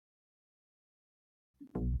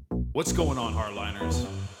What's going on, Hardliners?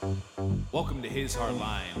 Welcome to His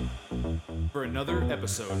Hardline for another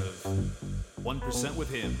episode of 1% with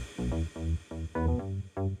Him.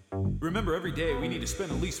 Remember, every day we need to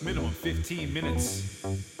spend at least minimum 15 minutes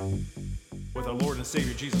with our Lord and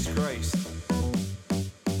Savior Jesus Christ.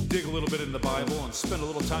 Dig a little bit in the Bible and spend a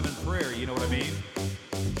little time in prayer, you know what I mean?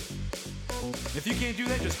 If you can't do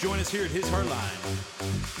that, just join us here at His Hardline.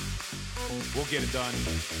 We'll get it done.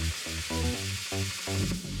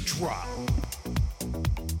 Drop.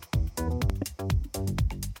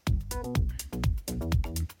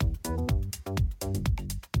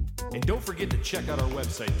 And don't forget to check out our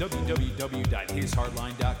website,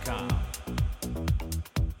 www.hishardline.com.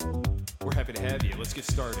 We're happy to have you. Let's get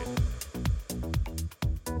started.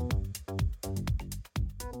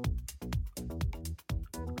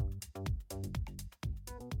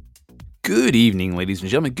 Good evening, ladies and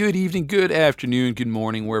gentlemen. Good evening, good afternoon, good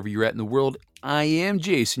morning, wherever you're at in the world. I am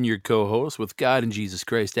Jason, your co-host, with God and Jesus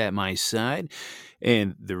Christ at my side.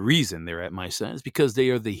 And the reason they're at my side is because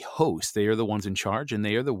they are the hosts. They are the ones in charge, and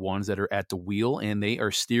they are the ones that are at the wheel, and they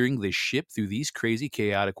are steering the ship through these crazy,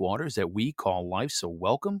 chaotic waters that we call life. So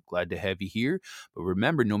welcome. Glad to have you here. But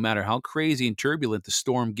remember, no matter how crazy and turbulent the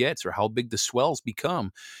storm gets or how big the swells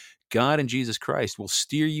become, God and Jesus Christ will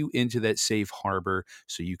steer you into that safe harbor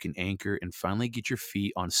so you can anchor and finally get your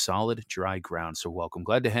feet on solid, dry ground. So welcome.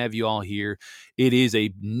 Glad to have you all here. It is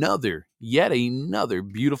yet another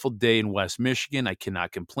beautiful day in West Michigan. I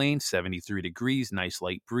cannot complain. 73 degrees, nice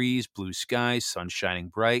light breeze, blue skies, sun shining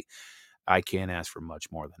bright. I can't ask for much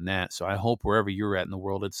more than that. So I hope wherever you're at in the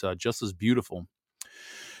world, it's just as beautiful.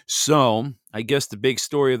 So I guess the big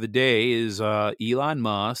story of the day is Elon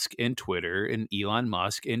Musk and Twitter and Elon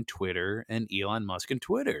Musk and Twitter and Elon Musk and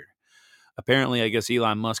Twitter. Apparently, I guess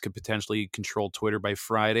Elon Musk could potentially control Twitter by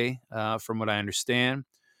Friday, from what I understand,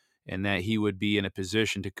 and that he would be in a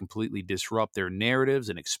position to completely disrupt their narratives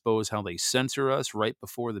and expose how they censor us right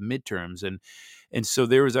before the midterms. And so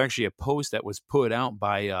there was actually a post that was put out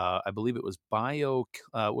by, I believe it was Bio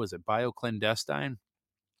Clandestine.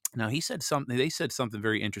 Now they said something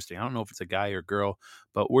very interesting. I don't know if it's a guy or girl,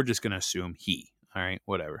 but we're just going to assume he. All right,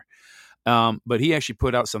 whatever. But he actually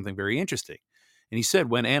put out something very interesting. And he said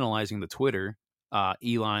when analyzing the Twitter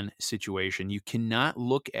Elon situation, you cannot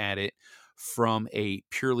look at it from a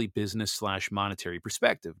purely business/monetary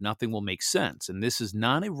perspective. Nothing will make sense. And this is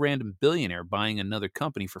not a random billionaire buying another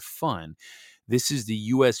company for fun. This is the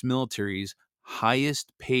U.S. military's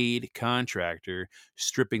highest paid contractor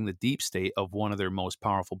stripping the deep state of one of their most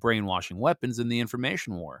powerful brainwashing weapons in the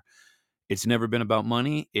information war. It's never been about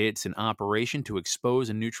money. It's an operation to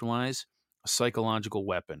expose and neutralize a psychological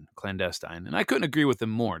weapon, clandestine. And I couldn't agree with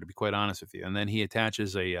him more, to be quite honest with you. And then he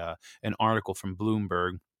attaches an article from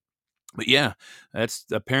Bloomberg. But yeah, that's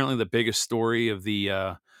apparently the biggest story of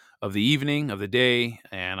the evening, of the day,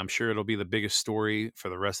 and I'm sure it'll be the biggest story for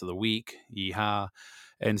the rest of the week. Yeehaw.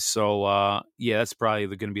 And so, yeah, that's probably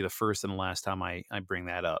going to be the first and the last time I bring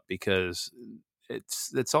that up, because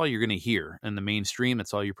that's all you're going to hear in the mainstream.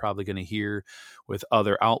 That's all you're probably going to hear with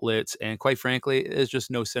other outlets. And quite frankly, there's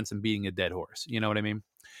just no sense in beating a dead horse. You know what I mean?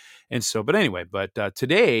 And so, but anyway,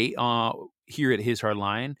 today, here at His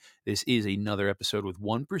Hardline, this is another episode with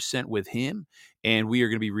 1% with him. And we are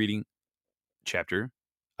going to be reading the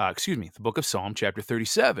book of Psalm, chapter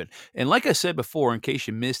 37. And like I said before, in case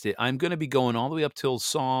you missed it, I'm going to be going all the way up till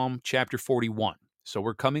Psalm chapter 41. So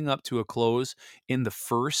we're coming up to a close in the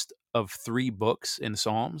first of 3 books in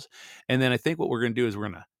Psalms. And then I think what we're going to do is we're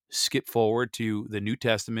going to skip forward to the New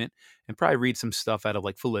Testament and probably read some stuff out of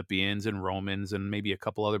like Philippians and Romans and maybe a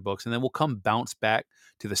couple other books. And then we'll bounce back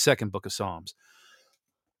to the second book of Psalms.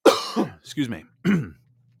 Excuse me.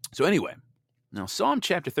 So anyway, now Psalm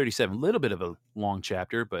chapter 37, a little bit of a long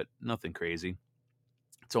chapter, but nothing crazy.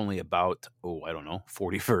 It's only about,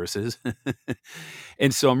 40 verses.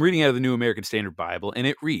 And so I'm reading out of the New American Standard Bible, and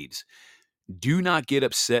it reads, "Do not get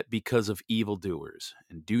upset because of evildoers,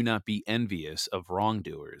 and do not be envious of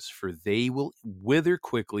wrongdoers, for they will wither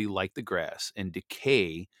quickly like the grass and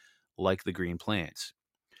decay like the green plants.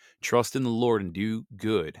 Trust in the Lord and do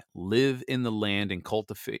good. Live in the land and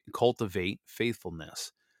cultivate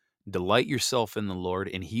faithfulness. Delight yourself in the Lord,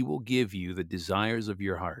 and he will give you the desires of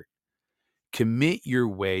your heart. Commit your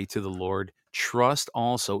way to the Lord. Trust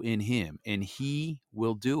also in him, and he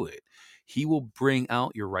will do it. He will bring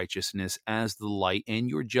out your righteousness as the light and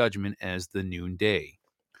your judgment as the noonday.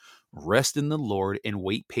 Rest in the Lord and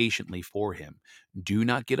wait patiently for him. Do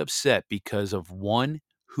not get upset because of one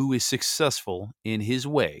who is successful in his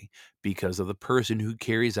way, because of the person who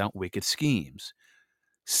carries out wicked schemes.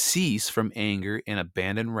 Cease from anger and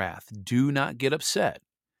abandon wrath. Do not get upset.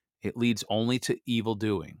 It leads only to evil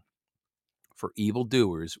doing. for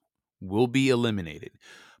evildoers will be eliminated.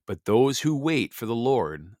 But those who wait for the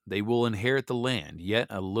Lord, they will inherit the land. Yet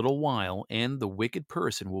a little while, and the wicked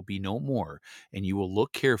person will be no more, and you will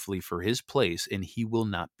look carefully for his place, and he will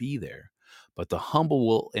not be there. But the humble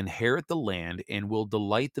will inherit the land and will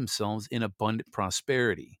delight themselves in abundant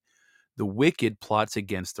prosperity. The wicked plots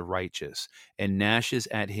against the righteous and gnashes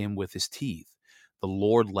at him with his teeth. The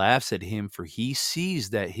Lord laughs at him, for he sees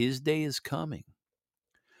that his day is coming.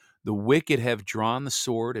 The wicked have drawn the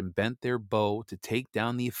sword and bent their bow to take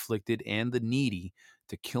down the afflicted and the needy,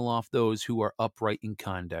 to kill off those who are upright in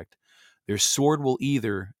conduct. Their sword will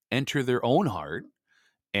either enter their own heart,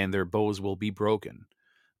 and their bows will be broken.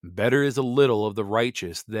 Better is a little of the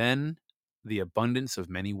righteous than the abundance of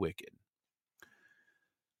many wicked.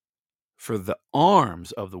 For the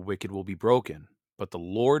arms of the wicked will be broken, but the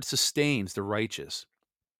Lord sustains the righteous.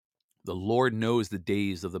 The Lord knows the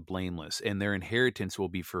days of the blameless, and their inheritance will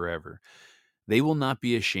be forever. They will not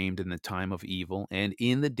be ashamed in the time of evil, and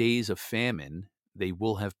in the days of famine they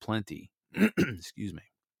will have plenty. Excuse me.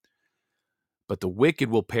 But the wicked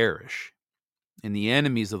will perish, and the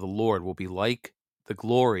enemies of the Lord will be like the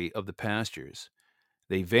glory of the pastures.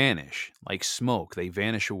 They vanish like smoke, they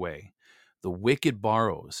vanish away. The wicked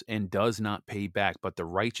borrows and does not pay back, but the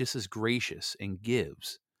righteous is gracious and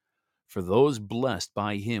gives. For those blessed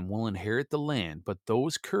by him will inherit the land, but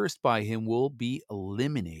those cursed by him will be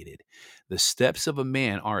eliminated. The steps of a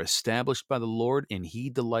man are established by the Lord, and he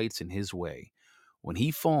delights in his way. When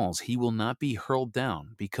he falls, he will not be hurled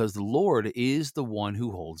down, because the Lord is the one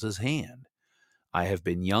who holds his hand. I have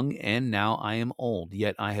been young, and now I am old,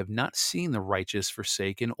 yet I have not seen the righteous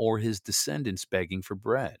forsaken, or his descendants begging for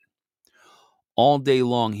bread. All day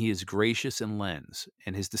long he is gracious and lends,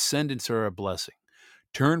 and his descendants are a blessing.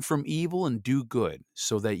 Turn from evil and do good,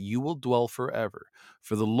 so that you will dwell forever.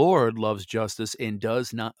 For the Lord loves justice and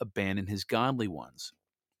does not abandon his godly ones.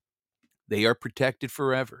 They are protected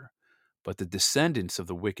forever, but the descendants of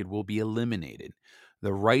the wicked will be eliminated.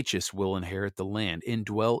 The righteous will inherit the land and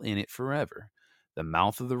dwell in it forever. The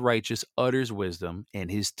mouth of the righteous utters wisdom,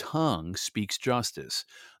 and his tongue speaks justice.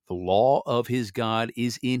 The law of his God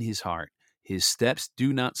is in his heart. His steps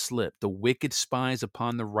do not slip. The wicked spies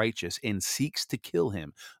upon the righteous and seeks to kill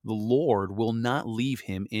him. The Lord will not leave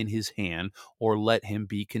him in his hand, or let him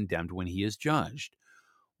be condemned when he is judged.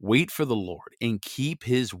 Wait for the Lord and keep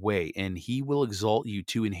his way, and he will exalt you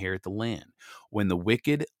to inherit the land. When the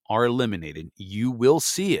wicked are eliminated, you will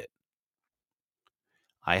see it.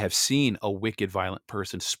 I have seen a wicked, violent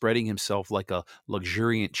person spreading himself like a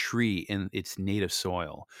luxuriant tree in its native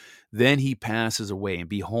soil. Then he passes away, and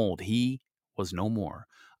behold, he was no more.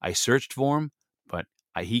 I searched for him, but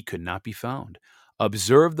he could not be found.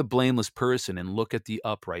 Observe the blameless person and look at the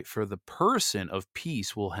upright, for the person of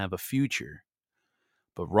peace will have a future,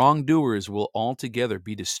 but wrongdoers will altogether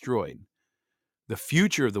be destroyed. The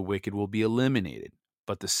future of the wicked will be eliminated,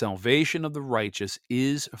 but the salvation of the righteous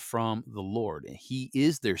is from the Lord, and he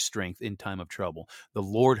is their strength in time of trouble. The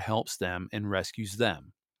Lord helps them and rescues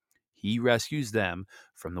them. He rescues them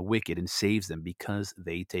from the wicked and saves them because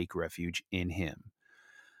they take refuge in him.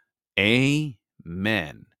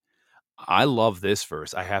 Amen. I love this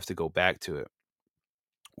verse. I have to go back to it,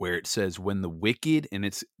 where it says, when the wicked, and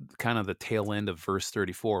it's kind of the tail end of verse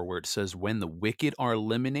 34, where it says, when the wicked are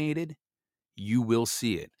eliminated, you will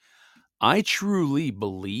see it. I truly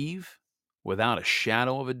believe, without a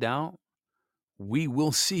shadow of a doubt, we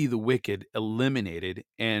will see the wicked eliminated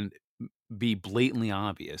and be blatantly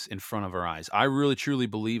obvious in front of our eyes. I really, truly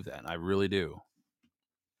believe that. I really do.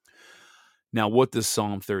 Now, what does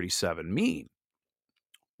Psalm 37 mean?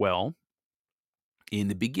 Well, in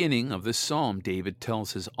the beginning of this psalm, David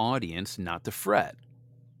tells his audience not to fret,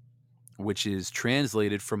 which is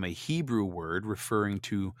translated from a Hebrew word referring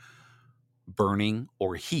to burning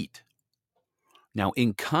or heat. Now,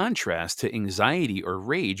 in contrast to anxiety or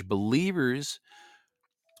rage, believers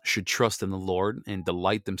should trust in the Lord and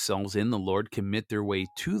delight themselves in the Lord, commit their way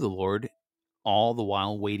to the Lord, all the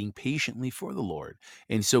while waiting patiently for the Lord.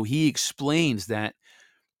 And so he explains that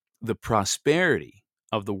the prosperity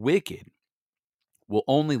of the wicked will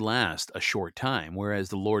only last a short time, whereas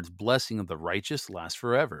the Lord's blessing of the righteous lasts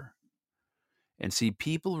forever. And see,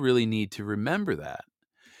 people really need to remember that.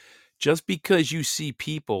 Just because you see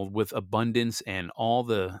people with abundance and all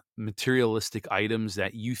the materialistic items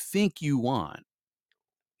that you think you want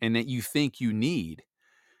and that you think you need,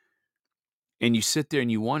 and you sit there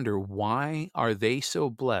and you wonder, why are they so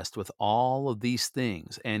blessed with all of these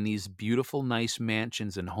things and these beautiful, nice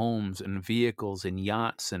mansions and homes and vehicles and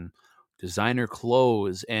yachts and designer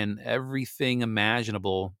clothes and everything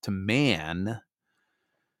imaginable to man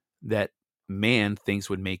that man thinks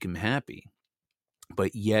would make him happy?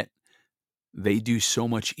 but yet they do so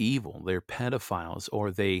much evil. They're pedophiles,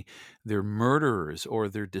 or they're murderers, or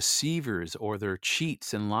they're deceivers, or they're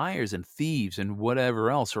cheats and liars and thieves and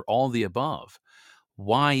whatever else, or all the above.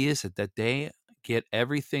 Why is it that they get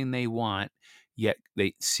everything they want, yet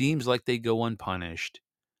they seems like they go unpunished,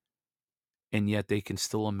 and yet they can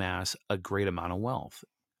still amass a great amount of wealth?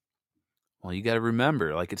 Well, you got to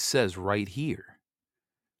remember, like it says right here,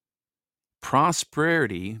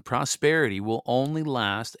 prosperity will only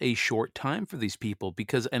last a short time for these people,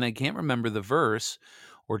 because, and I can't remember the verse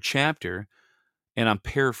or chapter, and I'm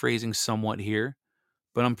paraphrasing somewhat here,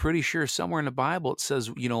 but I'm pretty sure somewhere in the Bible it says,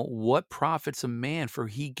 what profits a man for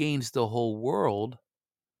he gains the whole world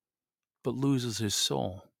but loses his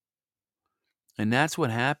soul? And that's what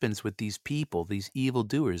happens with these people, these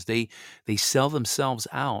evildoers. They sell themselves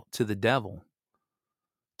out to the devil,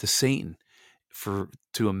 to Satan,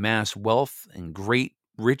 to amass wealth and great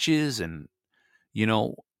riches and, you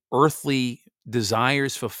know, earthly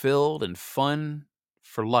desires fulfilled and fun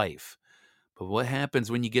for life. But what happens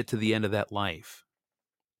when you get to the end of that life?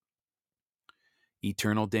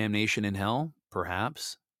 Eternal damnation in hell?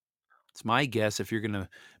 Perhaps. It's my guess. If you're going to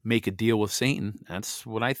make a deal with Satan, that's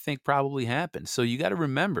what I think probably happens. So you got to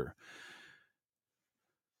remember,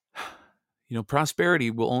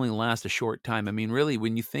 prosperity will only last a short time. I mean, really,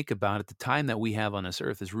 when you think about it, the time that we have on this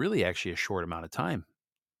earth is really actually a short amount of time.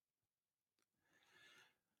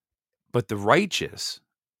 But the righteous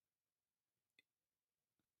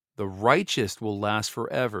will last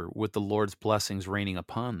forever with the Lord's blessings raining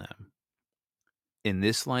upon them in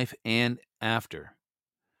this life and after.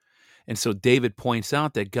 And so David points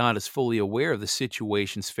out that God is fully aware of the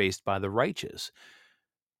situations faced by the righteous.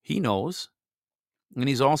 He knows. And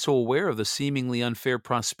he's also aware of the seemingly unfair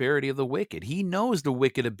prosperity of the wicked. He knows the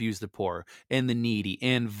wicked abuse the poor and the needy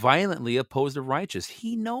and violently oppose the righteous.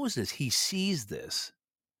 He knows this. He sees this.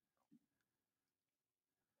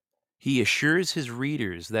 He assures his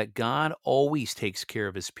readers that God always takes care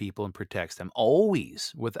of his people and protects them,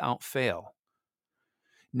 always, without fail.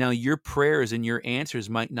 Now, your prayers and your answers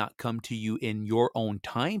might not come to you in your own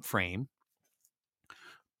time frame,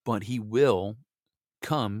 but he will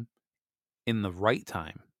come in the right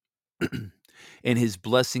time. And his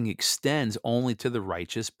blessing extends only to the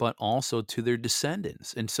righteous, but also to their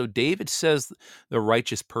descendants. And so David says the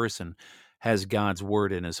righteous person has God's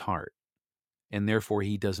word in his heart, and therefore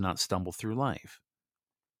he does not stumble through life.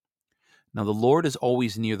 Now, the Lord is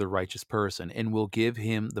always near the righteous person and will give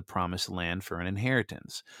him the promised land for an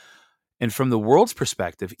inheritance. And from the world's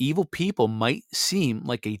perspective, evil people might seem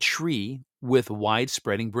like a tree with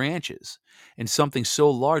wide-spreading branches, and something so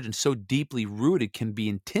large and so deeply rooted can be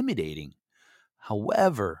intimidating.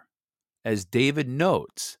 However, as David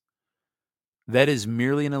notes, that is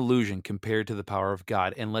merely an illusion compared to the power of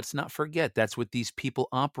God. And let's not forget, that's what these people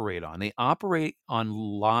operate on. They operate on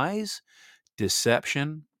lies,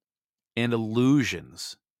 deception, and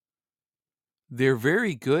illusions. They're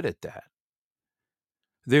very good at that.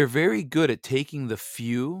 They're very good at taking the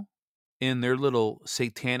few in their little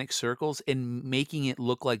satanic circles and making it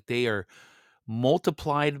look like they are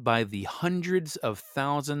multiplied by the hundreds of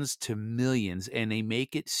thousands to millions, and they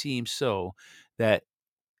make it seem so that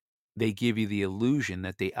they give you the illusion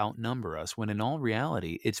that they outnumber us, when in all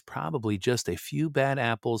reality, it's probably just a few bad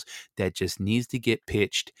apples that just needs to get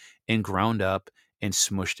pitched and ground up and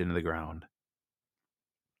smushed into the ground.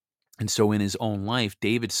 And so in his own life,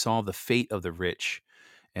 David saw the fate of the rich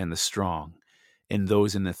and the strong and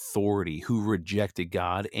those in authority who rejected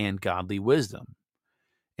God and godly wisdom.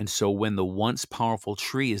 And so when the once powerful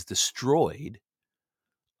tree is destroyed,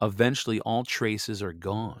 eventually all traces are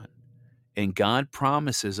gone. And God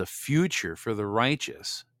promises a future for the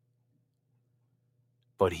righteous,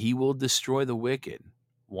 but he will destroy the wicked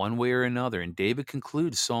one way or another. And David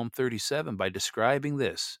concludes Psalm 37 by describing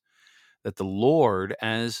this, that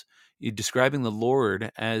describing the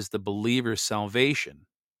Lord as the believer's salvation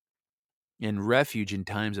and refuge in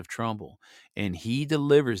times of trouble, and he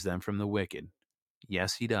delivers them from the wicked.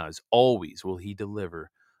 Yes, he does. Always will he deliver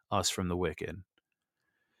us from the wicked.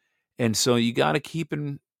 And so you got to keep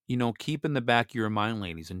in the back of your mind,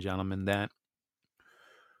 ladies and gentlemen, that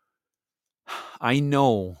I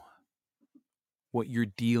know what you're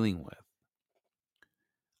dealing with.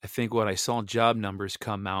 I think what I saw job numbers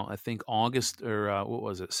come out, I think August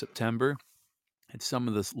or September, had some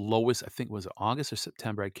of the lowest. I think was it August or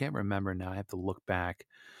September? I can't remember now. I have to look back.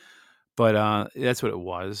 But that's what it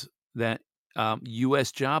was. That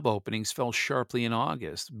U.S. job openings fell sharply in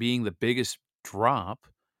August, being the biggest drop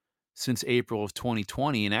since April of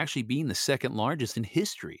 2020 and actually being the second largest in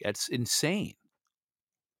history. That's insane.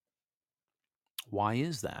 Why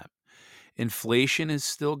is that? Inflation is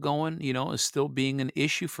still going, is still being an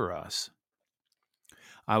issue for us.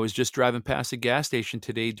 I was just driving past a gas station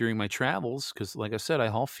today during my travels because, like I said, I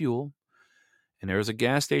haul fuel. And there was a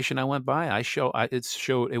gas station I went by.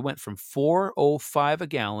 It went from 4.05 a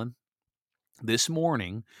gallon this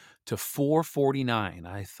morning to 4.49.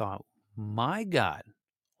 I thought, my God,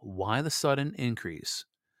 why the sudden increase?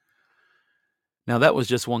 Now that was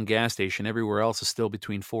just one gas station. Everywhere else is still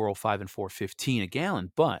between 4.05 and 4.15 a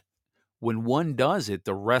gallon. But when one does it,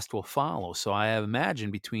 the rest will follow. So I have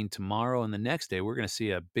imagined between tomorrow and the next day, we're going to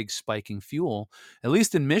see a big spike in fuel, at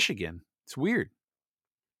least in Michigan. It's weird.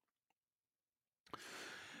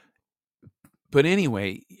 But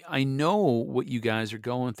anyway, I know what you guys are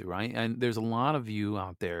going through. And there's a lot of you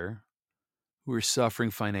out there who are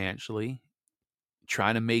suffering financially,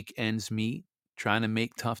 trying to make ends meet, trying to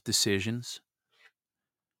make tough decisions.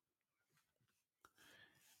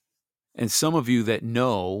 And some of you that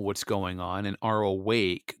know what's going on and are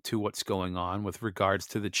awake to what's going on with regards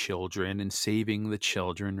to the children and saving the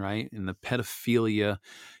children, right? And the pedophilia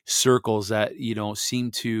circles that,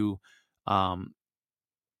 seem to um,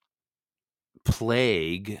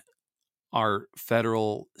 plague our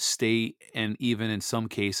federal, state, and even in some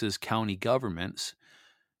cases, county governments.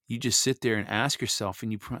 You just sit there and ask yourself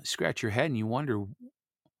and you scratch your head and you wonder,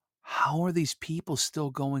 how are these people still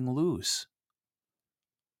going loose?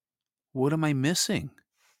 What am I missing?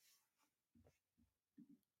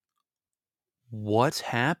 What's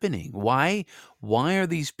happening? Why are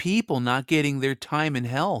these people not getting their time in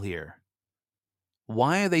hell here?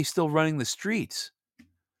 Why are they still running the streets?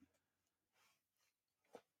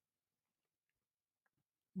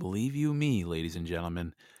 Believe you me, ladies and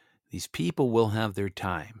gentlemen, these people will have their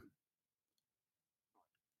time.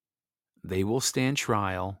 They will stand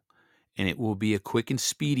trial, and it will be a quick and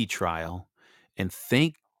speedy trial. And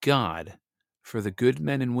thank God for the good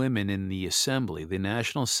men and women in the Assembly, the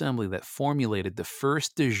National Assembly, that formulated the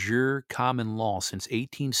first de jure common law since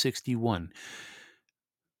 1861,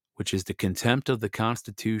 which is the contempt of the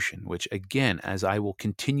Constitution, which, again, as I will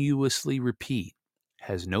continuously repeat,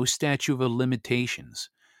 has no statute of limitations.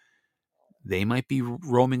 They might be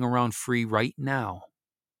roaming around free right now,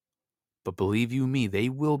 but believe you me, they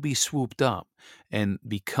will be swooped up. And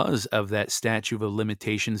because of that statute of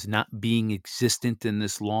limitations not being existent in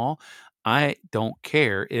this law, I don't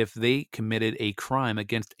care if they committed a crime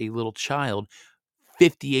against a little child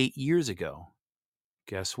 58 years ago.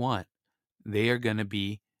 Guess what? They are going to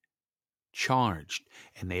be charged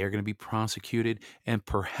and they are going to be prosecuted and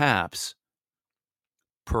perhaps,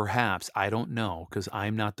 I don't know because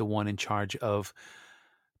I'm not the one in charge of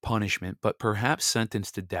punishment, but perhaps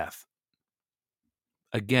sentenced to death.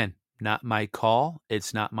 Again, not my call.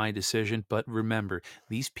 It's not my decision. But remember,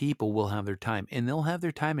 these people will have their time, and they'll have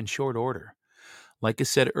their time in short order. Like I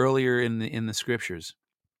said earlier in the scriptures,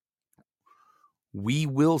 we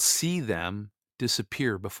will see them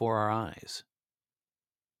disappear before our eyes.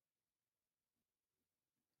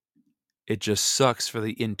 It just sucks for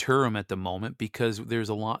the interim at the moment because there's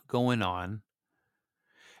a lot going on,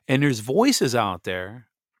 and there's voices out there.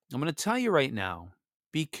 I'm going to tell you right now.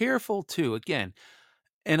 Be careful too. Again,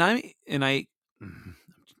 and I'm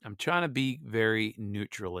trying to be very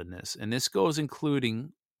neutral in this, and this goes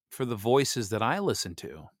including for the voices that I listen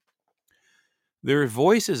to. There are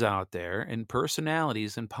voices out there and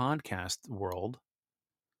personalities in podcast world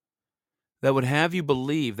that would have you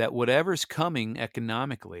believe that whatever's coming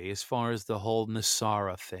economically, as far as the whole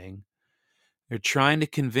NESARA thing, they're trying to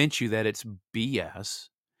convince you that it's BS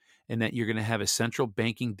and that you're going to have a central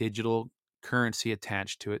banking digital currency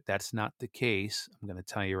attached to it. That's not the case. I'm going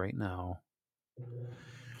to tell you right now.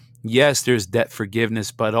 Yes, there's debt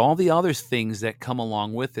forgiveness, but all the other things that come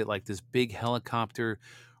along with it, like this big helicopter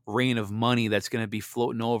rain of money that's going to be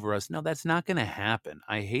floating over us. No, that's not going to happen.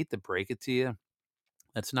 I hate to break it to you.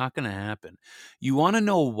 That's not going to happen. You want to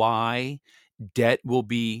know why debt will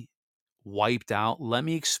be wiped out? Let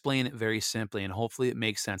me explain it very simply, and hopefully it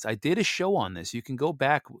makes sense. I did a show on this. You can go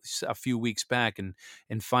back a few weeks back and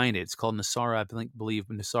find it. It's called NESARA, I believe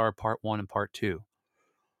NESARA Part 1 and Part 2.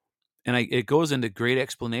 And it goes into great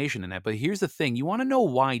explanation in that. But here's the thing. You want to know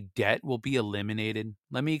why debt will be eliminated?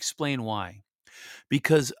 Let me explain why.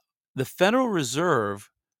 Because the Federal Reserve,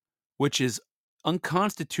 which is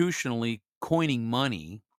unconstitutionally coining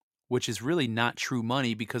money, which is really not true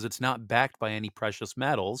money because it's not backed by any precious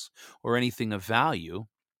metals or anything of value.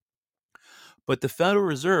 But the Federal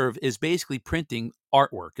Reserve is basically printing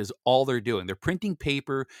artwork is all they're doing. They're printing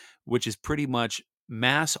paper, which is pretty much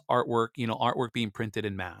mass artwork, artwork being printed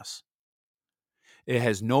in mass. It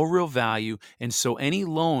has no real value. And so any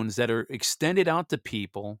loans that are extended out to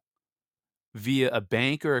people via a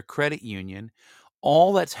bank or a credit union,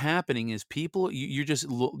 all that's happening is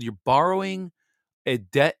you're borrowing a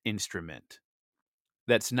debt instrument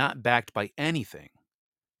that's not backed by anything.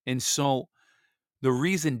 And so the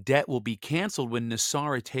reason debt will be canceled when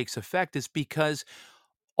Nasara takes effect is because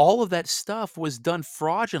all of that stuff was done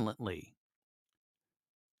fraudulently.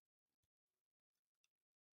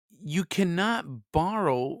 You cannot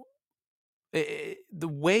borrow the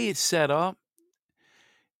way it's set up.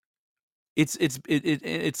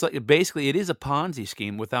 It's like basically it is a Ponzi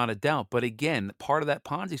scheme without a doubt. But again, part of that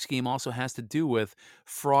Ponzi scheme also has to do with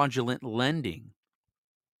fraudulent lending.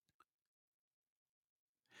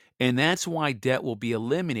 And that's why debt will be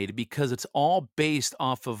eliminated because it's all based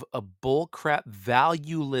off of a bullcrap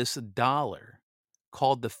valueless dollar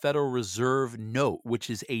called the Federal Reserve note, which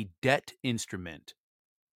is a debt instrument.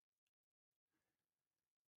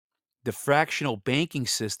 The fractional banking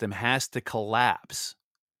system has to collapse.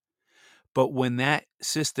 But when that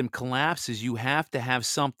system collapses, you have to have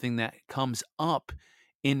something that comes up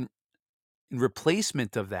in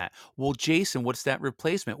replacement of that. Well, Jason, what's that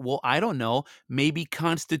replacement? Well, I don't know. Maybe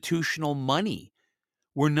constitutional money.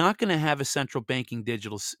 We're not going to have a central banking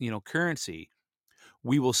digital, currency.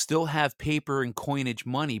 We will still have paper and coinage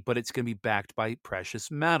money, but it's going to be backed by precious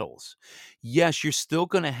metals. Yes, you're still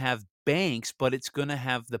going to have banks, but it's going to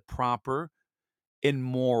have the proper and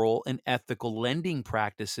moral and ethical lending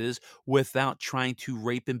practices without trying to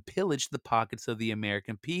rape and pillage the pockets of the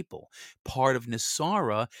American people. Part of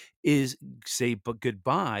Nasara is say but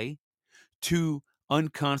goodbye to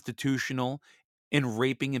unconstitutional and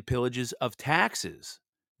raping and pillages of taxes,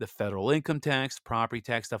 the federal income tax, property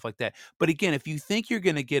tax, stuff like that. But again, if you think you're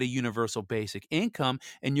going to get a universal basic income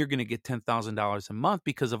and you're going to get $10,000 a month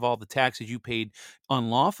because of all the taxes you paid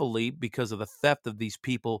unlawfully because of the theft of these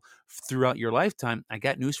people throughout your lifetime, I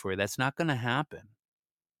got news for you. That's not going to happen.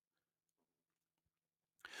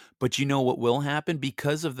 But you know what will happen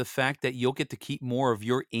because of the fact that you'll get to keep more of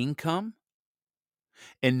your income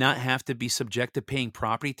and not have to be subject to paying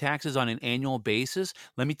property taxes on an annual basis,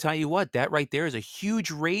 let me tell you what, that right there is a huge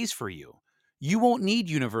raise for you. You won't need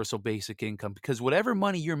universal basic income because whatever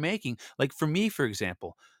money you're making, like for me, for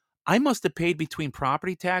example, I must have paid between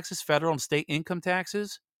property taxes, federal and state income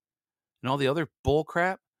taxes, and all the other bull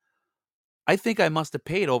crap. I think I must have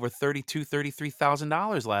paid over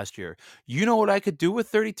 $33,000 last year. You know what I could do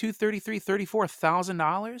with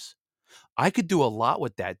 $34,000? I could do a lot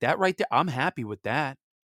with that. That right there, I'm happy with that.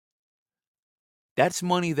 That's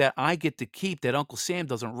money that I get to keep that Uncle Sam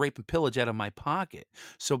doesn't rape and pillage out of my pocket.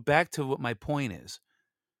 So back to what my point is.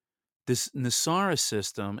 This Nasara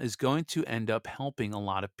system is going to end up helping a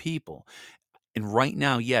lot of people. And right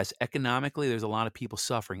now, yes, economically, there's a lot of people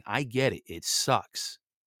suffering. I get it. It sucks.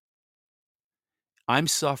 I'm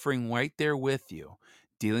suffering right there with you,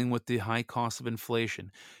 dealing with the high cost of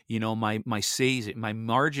inflation. My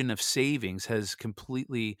margin of savings has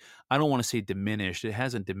completely, I don't want to say diminished. It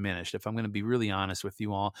hasn't diminished, if I'm going to be really honest with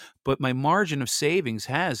you all, but my margin of savings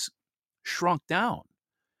has shrunk down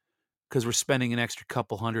because we're spending an extra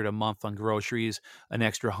couple hundred a month on groceries, an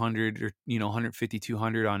extra 100 or 150,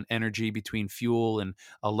 200 on energy between fuel and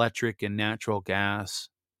electric and natural gas.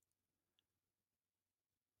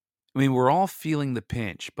 I mean, we're all feeling the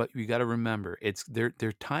pinch, but you gotta remember, it's their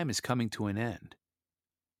time is coming to an end.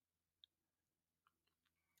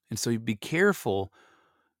 And so you be careful.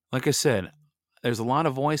 Like I said, there's a lot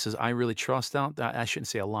of voices I really trust out. I shouldn't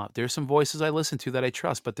say a lot. There's some voices I listen to that I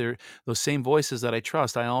trust, but they're those same voices that I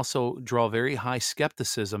trust. I also draw very high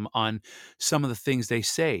skepticism on some of the things they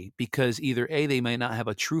say because either A, they might not have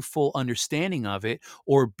a true full understanding of it,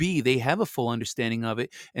 or B, they have a full understanding of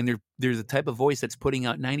it, and they're the type of voice that's putting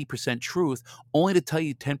out 90% truth only to tell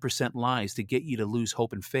you 10% lies to get you to lose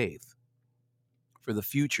hope and faith for the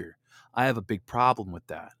future. I have a big problem with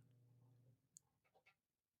that.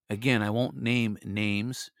 Again, I won't name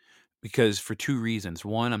names because for two reasons.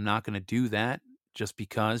 One, I'm not going to do that just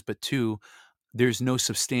because, but two, there's no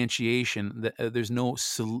substantiation that there's no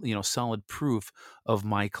solid proof of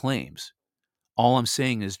my claims. All I'm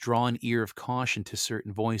saying is draw an ear of caution to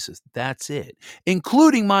certain voices. That's it,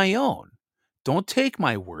 including my own. Don't take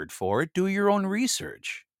my word for it. Do your own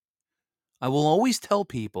research. I will always tell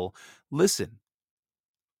people, listen,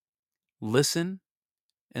 listen,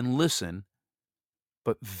 and listen,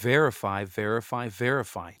 but verify, verify,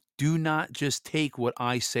 verify. Do not just take what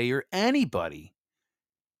I say or anybody.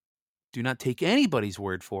 Do not take anybody's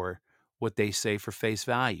word for what they say for face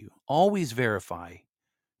value. Always verify.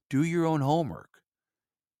 Do your own homework.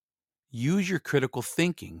 Use your critical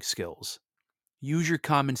thinking skills. Use your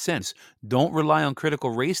common sense. Don't rely on critical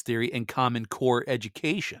race theory and common core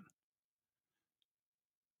education.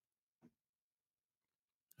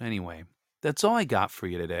 Anyway, that's all I got for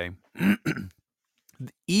you today.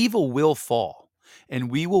 Evil will fall, and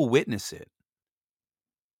we will witness it.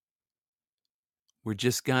 We're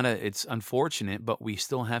just it's unfortunate, but we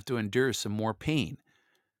still have to endure some more pain.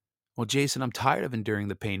 Well, Jason, I'm tired of enduring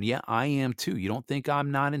the pain. Yeah, I am too. You don't think I'm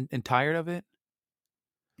not tired of it?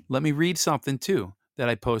 Let me read something too that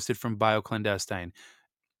I posted from BioClandestine.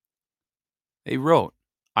 They wrote,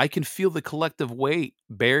 I can feel the collective weight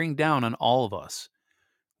bearing down on all of us.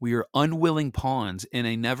 We are unwilling pawns in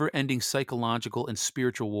a never-ending psychological and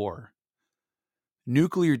spiritual war.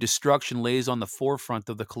 Nuclear destruction lays on the forefront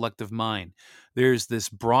of the collective mind. There's this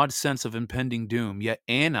broad sense of impending doom, yet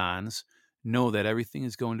Anons know that everything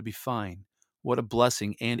is going to be fine. What a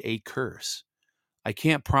blessing and a curse. I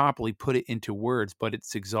can't properly put it into words, but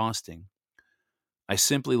it's exhausting. I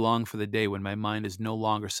simply long for the day when my mind is no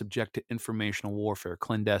longer subject to informational warfare,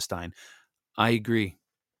 clandestine. I agree.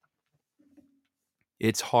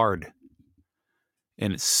 It's hard,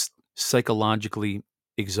 and it's psychologically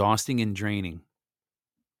exhausting and draining.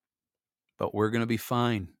 But we're going to be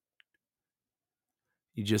fine.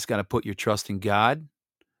 You just got to put your trust in God.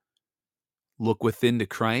 Look within to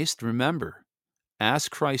Christ. Remember, ask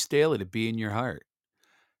Christ daily to be in your heart.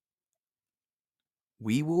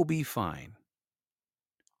 We will be fine.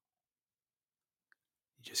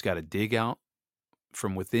 You just got to dig out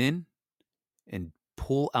from within and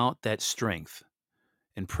pull out that strength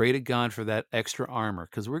and pray to God for that extra armor,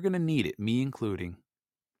 because we're going to need it, me including.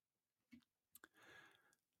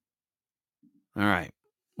 All right,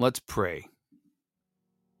 let's pray.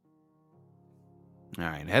 All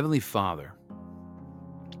right, Heavenly Father.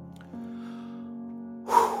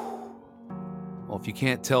 Well, if you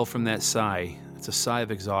can't tell from that sigh, it's a sigh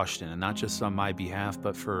of exhaustion, and not just on my behalf,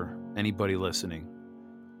 but for anybody listening.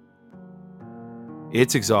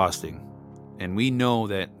 It's exhausting, and we know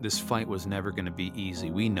that this fight was never going to be easy.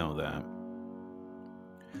 We know that.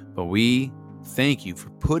 But we thank you for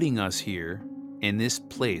putting us here in this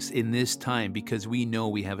place, in this time, because we know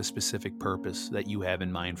we have a specific purpose that you have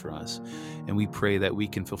in mind for us. And we pray that we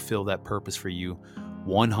can fulfill that purpose for you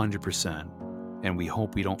 100%. And we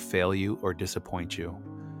hope we don't fail you or disappoint you.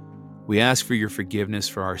 We ask for your forgiveness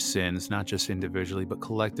for our sins, not just individually, but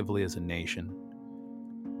collectively as a nation.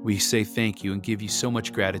 We say thank you and give you so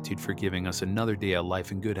much gratitude for giving us another day of life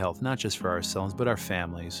and good health, not just for ourselves, but our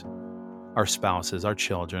families, our spouses, our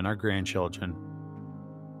children, our grandchildren.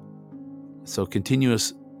 So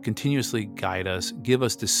continuously guide us, give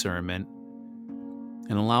us discernment,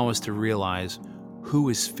 and allow us to realize who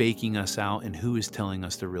is faking us out and who is telling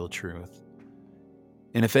us the real truth.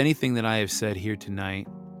 And if anything that I have said here tonight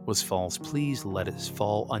was false, please let it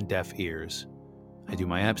fall on deaf ears. I do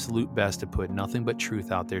my absolute best to put nothing but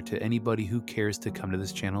truth out there to anybody who cares to come to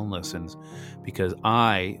this channel and listens, because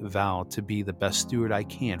I vow to be the best steward I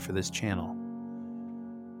can for this channel.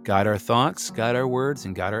 Guide our thoughts, guide our words,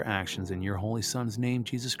 and guide our actions. In your holy Son's name,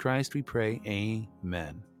 Jesus Christ, we pray.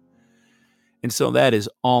 Amen. And so that is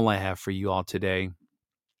all I have for you all today.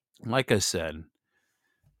 Like I said,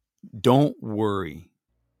 don't worry.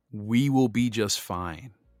 We will be just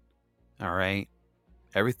fine. All right?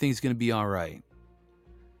 Everything's going to be all right.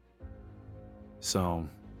 So,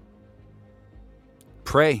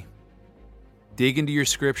 pray. Dig into your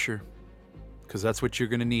scripture, because that's what you're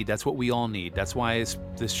going to need. That's what we all need. That's why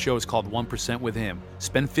this show is called 1% with Him.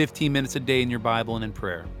 Spend 15 minutes a day in your Bible and in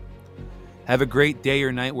prayer. Have a great day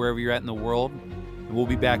or night wherever you're at in the world. And we'll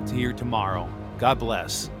be back here tomorrow. God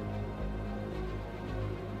bless.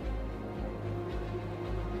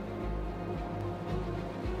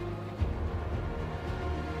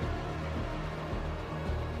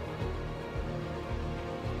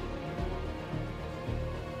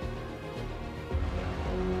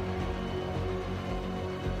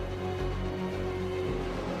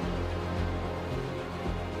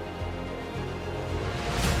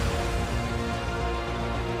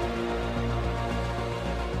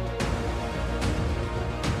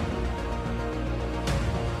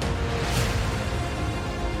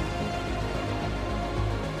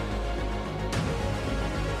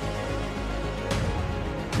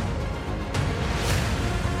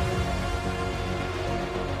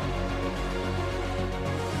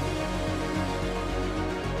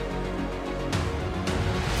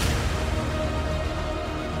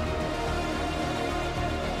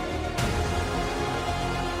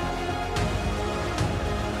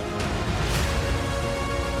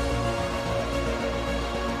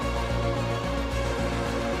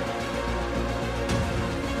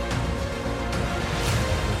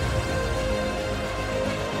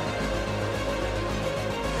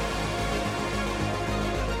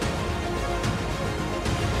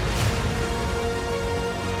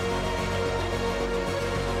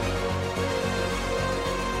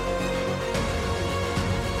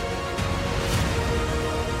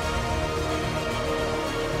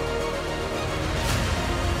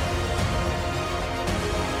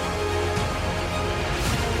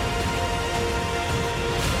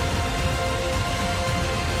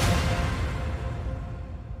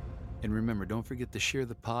 don't forget to share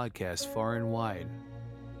the podcast far and wide.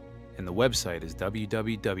 And the website is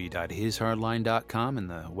www.hishardline.com, and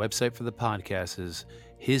the website for the podcast is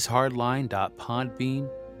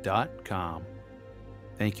hishardline.podbean.com.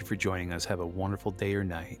 Thank you for joining us. Have a wonderful day or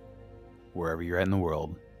night, wherever you're at in the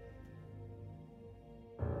world.